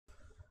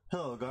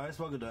Hello guys,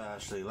 welcome to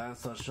Ashley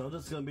Lancelot Show.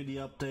 This is going to be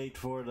the update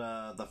for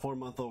the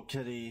 4-month-old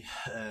kitty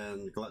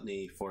and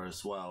Gluttony for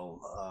as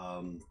well.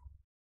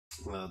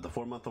 The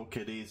 4-month-old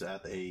kitty's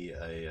at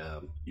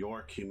a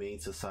York Humane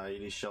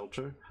Society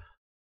shelter,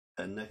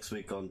 and next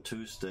week on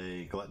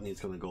Tuesday Gluttony's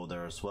going to go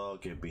there as well,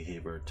 give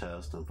behavior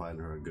test and find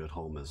her a good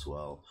home as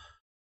well.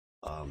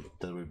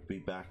 Then we'll be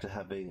back to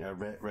having a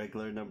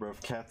regular number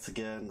of cats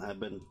again. I've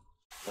been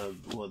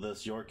with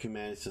this York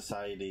Humane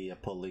Society. I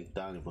put a link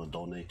down if you will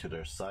donate to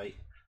their site.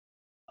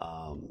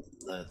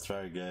 It's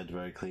very good,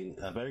 very clean,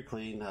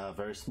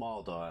 very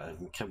small though. I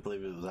can't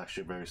believe it was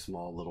actually a very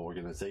small little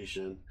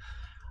organization,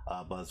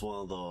 but it's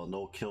one of the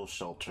no-kill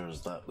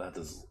shelters that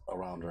is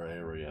around our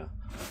area.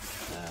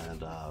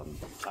 And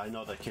I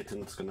know that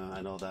kitten's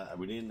I know that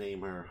we didn't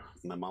name her.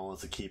 My mom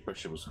wants to keep her.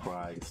 She was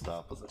crying and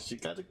stuff. I was like, she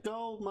gotta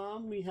go,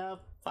 Mom. We have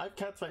 5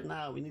 cats right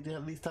now. We need to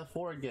at least have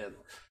 4 again.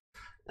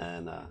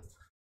 And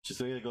she's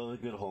gonna go to a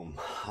good home.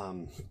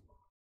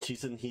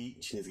 She's in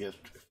heat. She needs to get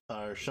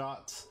her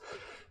shots.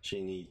 She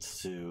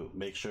needs to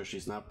make sure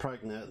she's not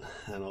pregnant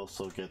and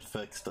also get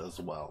fixed as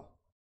well,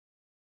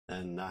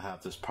 and not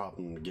have this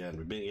problem again.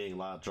 We've been getting a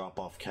lot of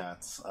drop-off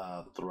cats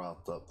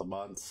throughout the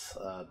months,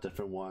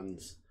 different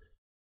ones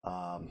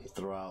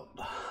throughout.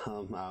 I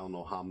don't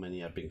know how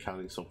many I've been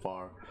counting so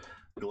far.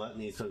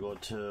 Gluttony's gonna go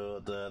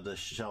to the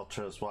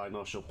shelter as well. I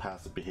know she'll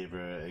pass the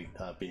behavior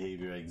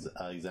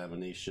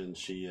examination.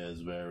 She is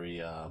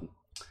very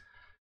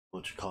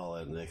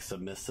like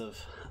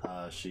submissive.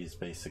 She's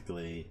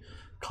basically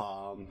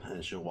calm,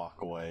 and she'll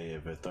walk away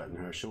if it threatens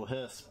her. She'll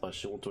hiss, but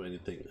she won't do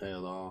anything at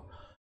all.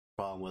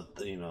 Problem with,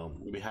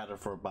 we had her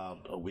for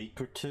about a week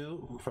or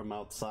 2 from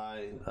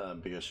outside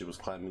because she was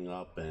climbing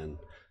up and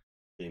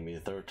gave me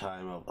a 3rd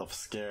time of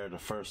scare. The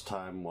first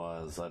time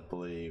was, I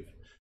believe,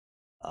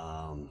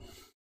 the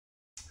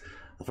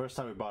first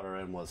time we brought her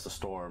in was the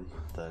storm.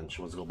 Then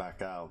she was to go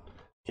back out,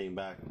 came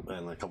back,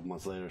 and a couple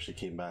months later she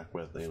came back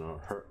with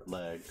her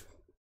leg.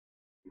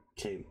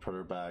 Put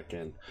her back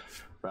and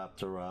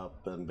wrapped her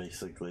up and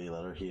basically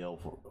let her heal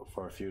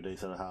for a few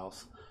days at the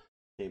house.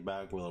 Came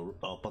back with her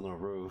up on the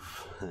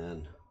roof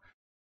and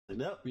said,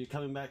 "Yep,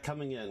 you're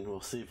coming in.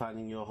 We'll see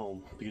finding you a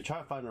home." We could try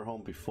to find her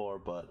home before,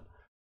 but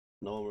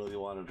no one really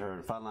wanted her.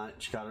 And finally,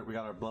 we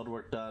got our blood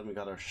work done. We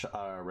got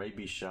our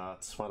rabies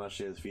shots. Found out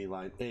she has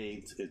feline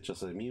AIDS. It's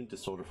just an immune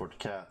disorder for the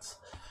cats.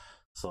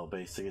 So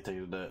basically,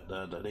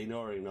 they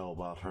already know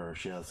about her.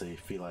 She has a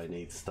feline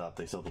AIDS stuff.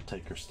 They still don't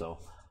take her still.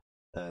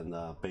 And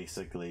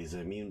basically it's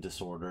an immune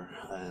disorder,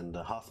 and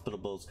the hospital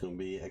bill is going to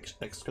be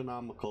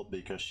astronomical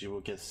because she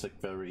will get sick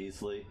very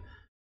easily.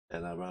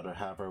 And I'd rather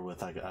have her with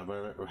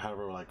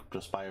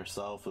just by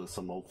herself with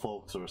some old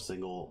folks or a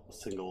single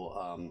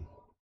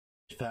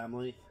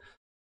family,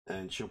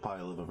 and she'll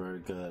probably live a very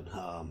good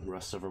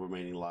rest of her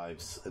remaining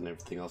lives and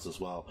everything else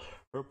as well.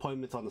 Her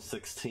appointment's on the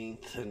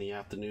 16th in the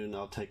afternoon.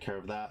 I'll take care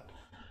of that,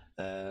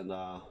 and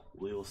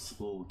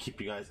we'll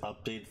keep you guys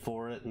updated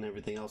for it and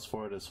everything else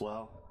for it as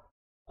well.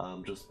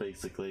 Just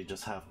basically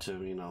have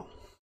to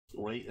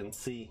wait and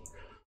see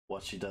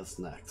what she does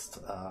next.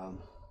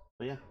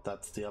 But yeah,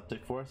 that's the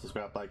update for us.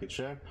 Subscribe, like, and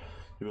share.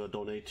 If you will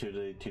donate to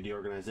the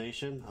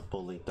organization, I'll put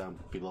a link down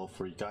below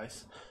for you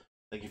guys.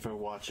 Thank you for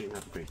watching.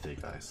 Have a great day,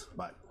 guys.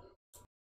 Bye.